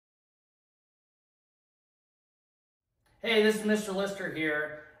Hey, this is Mr. Lister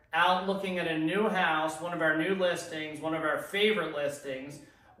here, out looking at a new house, one of our new listings, one of our favorite listings,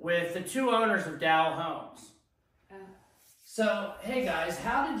 with the two owners of Dow Homes. So, hey guys,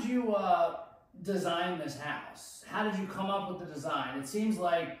 how did you design this house? How did you come up with the design? It seems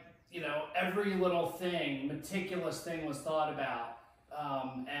like, you know, every little thing, meticulous thing was thought about,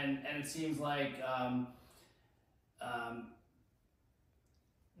 and it seems like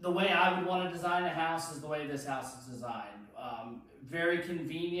the way I would want to design a house is the way this house is designed. Very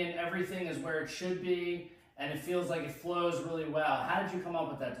convenient, everything is where it should be, and it feels like it flows really well. How did you come up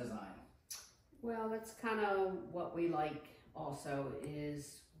with that design? Well, that's kind of what we like also,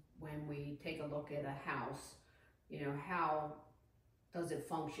 is when we take a look at a house, you know, how does it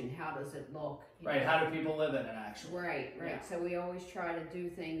function? How does it look? Right, how do people live in it actually? Right. Yeah. So we always try to do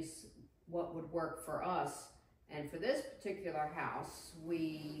things what would work for us. And for this particular house,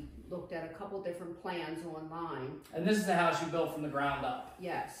 we looked at a couple different plans online. And this is a house you built from the ground up?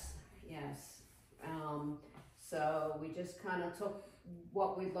 Yes. So we just kind of took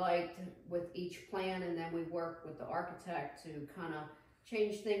what we liked with each plan, and then we worked with the architect to kind of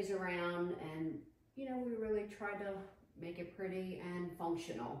change things around, and you know, we really tried to make it pretty and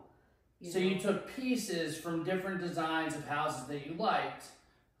functional. You took pieces from different designs of houses that you liked,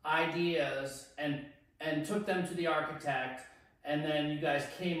 ideas, and took them to the architect, and then you guys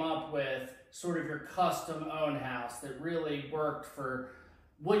came up with sort of your custom owned house that really worked for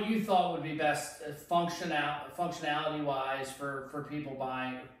what you thought would be best functionality wise for people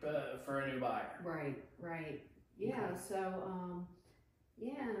buying, for a new buyer. Right. Yeah, okay. So,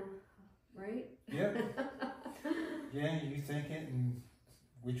 right? Yep. Yeah, you think it and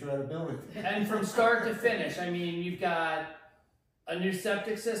we try to build it. And from start to finish, I mean, you've got a new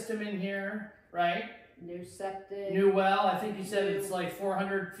septic system in here, right? New septic. New well, I think you said it's like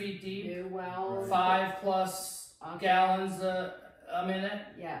 400 feet deep. New well. 5+ gallons a minute.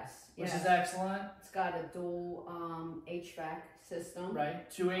 Yes. Which is excellent. It's got a dual HVAC system. Right,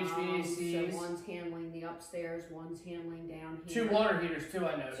 2 HVACs. So one's handling the upstairs, one's handling down here. 2 water heaters too,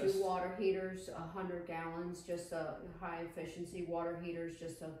 I noticed. 2 water heaters, 100 gallons, just a high efficiency water heaters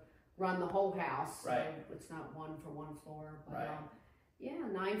just to run the whole house. Right. So it's not one for one floor. But, right. Yeah,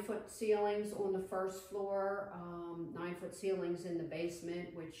 9-foot ceilings on the first floor, 9-foot ceilings in the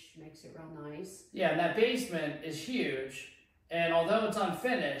basement, which makes it real nice. Yeah, and that basement is huge, and although it's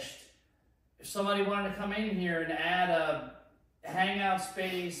unfinished, if somebody wanted to come in here and add a hangout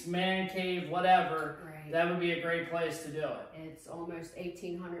space, man cave, whatever, right, that would be a great place to do it. It's almost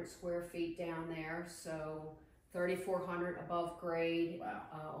 1,800 square feet down there, so 3,400 above grade. Wow.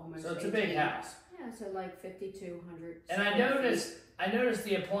 Almost. So it's a big house. Yeah, so like 5,200. And I noticed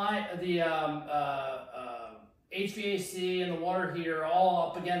the HVAC and the water heater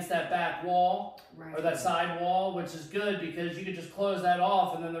all up against that back wall, right, or that side wall, which is good because you could just close that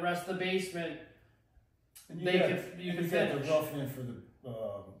off, and then the rest of the basement you can finish. The rough-in for the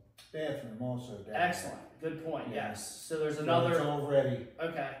bathroom also. Excellent. Good point. Yeah. Yes. So there's another. So it's all ready.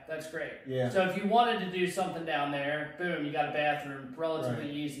 Okay, that's great. Yeah. So if you wanted to do something down there, boom, you got a bathroom, relatively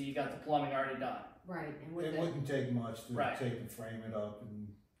right, easy. You got the plumbing already done. Right. And it wouldn't take much to right, take and frame it up and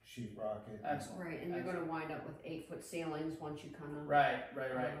sheetrock it. Excellent. Right, and you're going to wind up with 8-foot ceilings once you kind of. Right.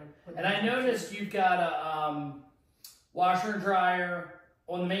 And I noticed you've got a washer and dryer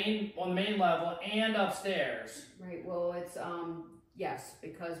on the main level and upstairs. Right. Well, it's yes,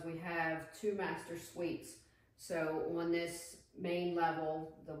 because we have 2 master suites. So on this main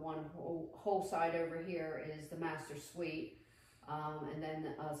level, the one whole side over here is the master suite. And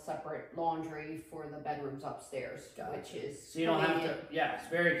then a separate laundry for the bedrooms upstairs, which is so you don't have to. Yeah, it's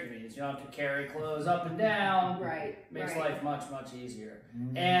very convenient. You don't have to carry clothes up and down. Right, makes life much easier.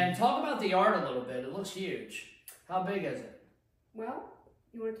 Mm-hmm. And talk about the yard a little bit. It looks huge. How big is it? Well,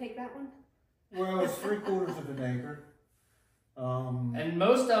 you want to take that one? Well, it's 3/4 of an acre. And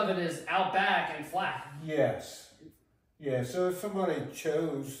most of it is out back and flat. Yes. Yeah, so if somebody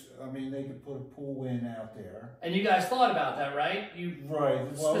chose, I mean, they could put a pool in out there. And you guys thought about that, right?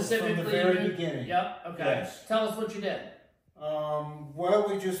 Right. Well, specifically from the very beginning. Yep. Okay. Yes. Tell us what you did. Well,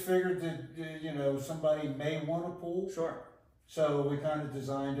 we just figured that you know, somebody may want a pool. Sure. So we kind of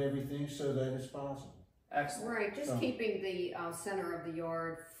designed everything so that it's possible. Excellent. Right. Just keeping the center of the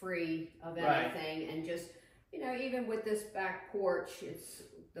yard free of anything, and just, you know, even with this back porch, it's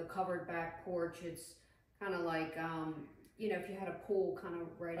the covered back porch. It's kind of like, you know, if you had a pool kind of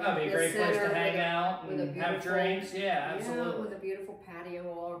right in the center. That'd be a great place to hang out and have drinks. Yeah, absolutely. Yeah, with a beautiful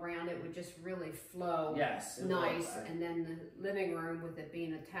patio all around it would just really flow. Yes. Nice. And then the living room with it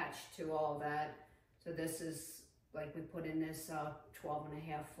being attached to all that. So this is, like, we put in this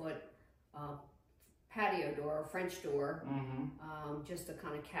 12.5-foot patio door, or French door, Mm-hmm. just to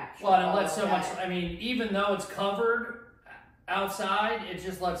kind of capture. Well, and it all lets of so much. that. I mean, even though it's covered outside, it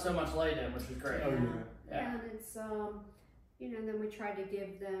just lets so much light in, which is great. Oh, yeah. Yeah, and it's then we try to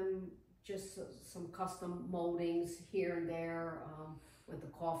give them just some custom moldings here and there, with the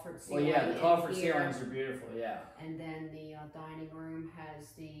coffered Well, ceiling. yeah, the in coffer here. ceilings are beautiful. Yeah. And then the dining room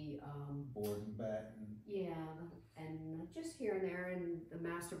has the Board and batten. and just here and there, and the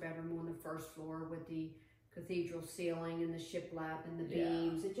master bedroom on the first floor with the cathedral ceiling and the shiplap and the Yeah.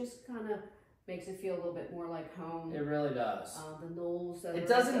 beams. It just kind of makes it feel a little bit more like home. It really does. The knolls. That It are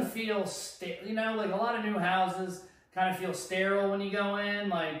doesn't the- feel like a lot of new houses kind of feel sterile when you go in,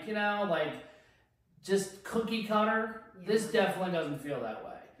 like just cookie cutter. Yeah. This definitely doesn't feel that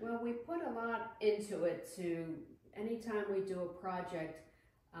way. Well, we put a lot into it. To anytime we do a project,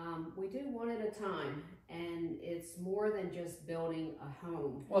 we do one at a time, and it's more than just building a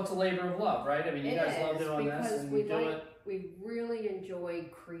home. Well, it's a labor of love, right? I mean, you It guys love is, doing this, because and we you do like- it. We really enjoy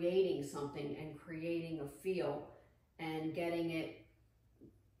creating something and creating a feel and getting it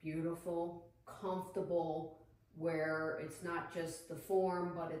beautiful, comfortable, where it's not just the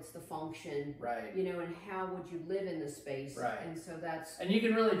form, but it's the function, Right. and how would you live in the space? Right. And so that's, And you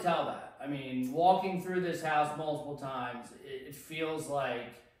can really tell that. I mean, walking through this house multiple times, it feels like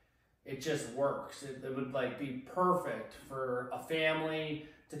it just works. It would like be perfect for a family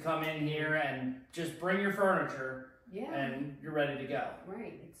to come in here and just bring your furniture yeah, and you're ready to go.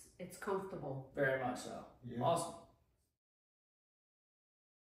 right. It's comfortable. Very much so. Yeah. Awesome.